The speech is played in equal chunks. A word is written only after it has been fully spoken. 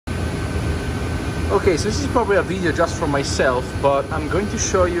Okay, so this is probably a video just for myself, but I'm going to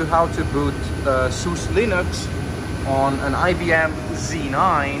show you how to boot SUSE Linux on an IBM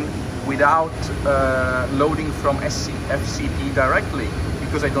Z9 without loading from FCP directly,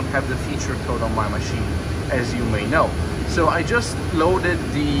 because I don't have the feature code on my machine, as you may know. So I just loaded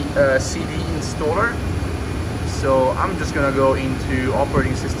the CD installer. So I'm just gonna go into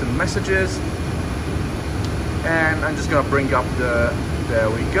operating system messages, and I'm just gonna bring up there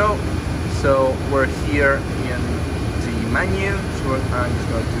we go. So we're here in the menu. So I'm just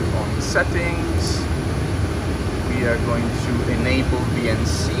going to do on settings. We are going to enable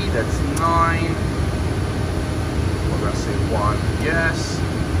VNC, that's 9. We're going to say 1, yes.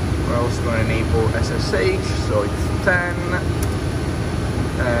 We're also going to enable SSH, so it's 10.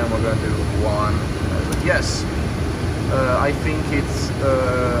 And we're going to do 1, yes. I think it's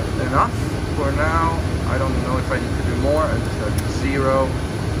enough for now. I don't know if I need to do more. I'm just going to do 0.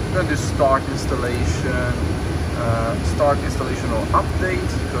 I'm going to do start installation or update,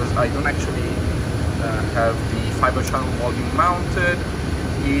 because I don't actually have the fiber channel volume mounted.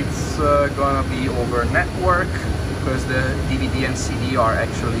 It's gonna be over network, because the DVD and CD are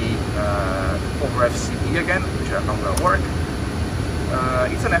actually over FCP again, which are not gonna work.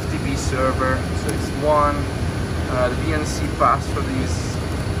 It's an FTP server, so it's 1. The VNC password is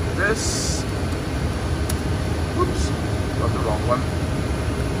this. Oops, got the wrong one.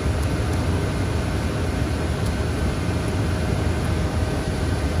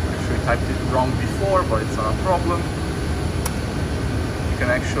 Typed it wrong before, but it's not a problem. You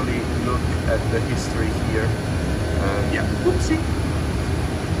can actually look at the history here. Yeah, oopsie.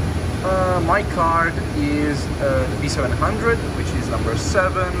 My card is the B700, which is number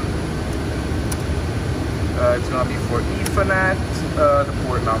 7. It's gonna be for Ethernet. The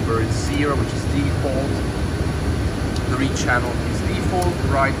port number is 0, which is default. The read channel is default.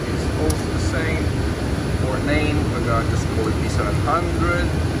 Write is also the same. Port name, we're gonna just call it B700.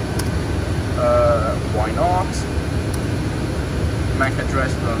 Why not? MAC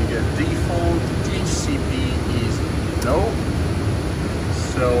address going to get default. DHCP is no.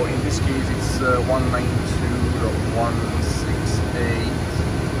 So in this case it's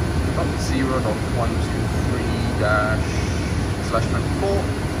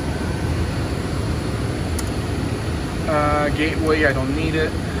Gateway, I don't need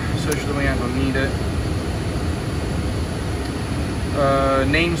it. Search domain, I don't need it.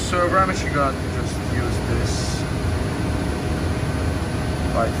 Name server, I'm actually gonna just use this,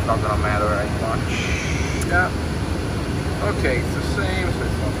 but it's not gonna matter very much. Yeah. Okay, it's the same, so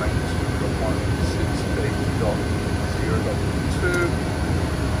it's 192.168.0.2.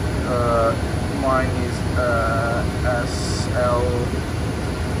 Mine is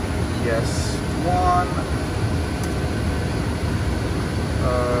SLES1.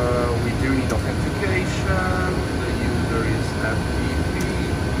 We do need authentication. The user is FTP.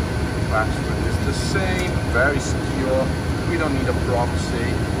 Password is the same, very secure. We don't need a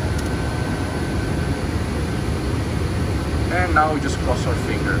proxy. And now we just cross our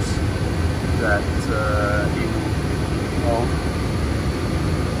fingers that it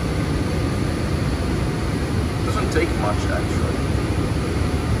doesn't take much actually.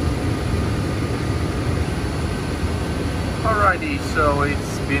 Alrighty, so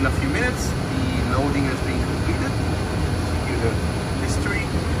it's been a few minutes. The loading has been completed. Give the history.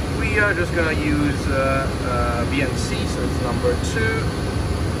 We are just gonna use VNC, so it's number 2.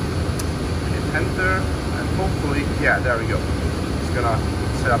 Hit enter, and hopefully, yeah, there we go. It's gonna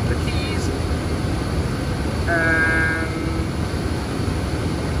set up the keys, and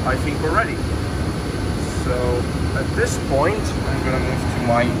I think we're ready. So at this point, I'm gonna move to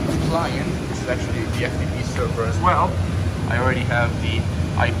my client, which is actually the FTP server as well. I already have the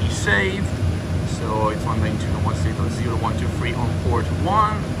IP saved, so it's 192.168.0.123 on port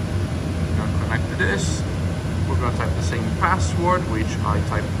 1. Connect to this. We're going to type the same password, which I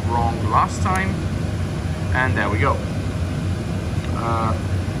typed wrong last time, and there we go.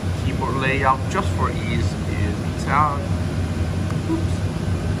 Keyboard layout, just for ease, is Italian. Oops.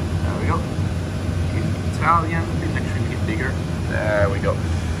 There we go. Is Italian. Didn't actually make it bigger. There we go.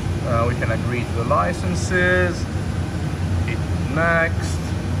 We can agree to the licenses. Hit next.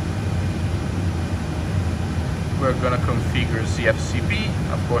 We're gonna configure CFCP.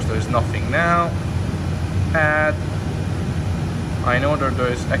 Of course, there's nothing now. Add. I know that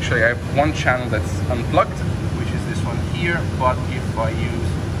there's actually, I have one channel that's unplugged, which is this one here. But if I use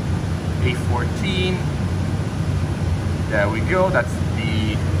A14, there we go. That's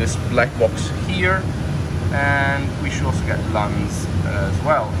this black box here, and we should also get LUNs as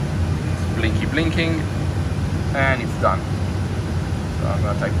well. It's blinking, and it's done. So I'm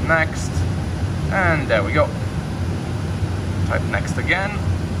gonna type next. And there we go. Type next again.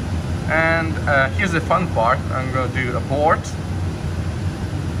 And here's the fun part. I'm going to do abort.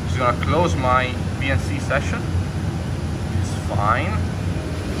 Just going to close my BNC session. It's fine.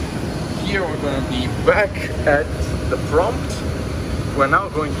 Here we're going to be back at the prompt. We're now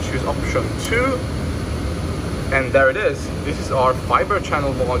going to choose option 2. And there it is. This is our fiber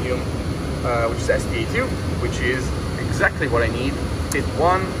channel volume, which is SPA2, which is exactly what I need. Hit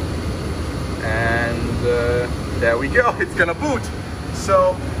 1. And there we go. It's going to boot.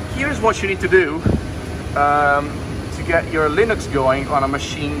 So here's what you need to do to get your Linux going on a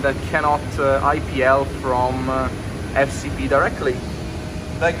machine that cannot IPL from FCP directly.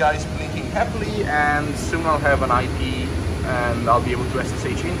 That guy's blinking happily, and soon I'll have an IP and I'll be able to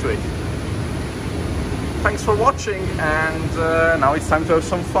SSH into it. Thanks for watching, and now it's time to have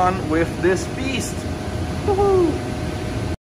some fun with this beast. Woohoo!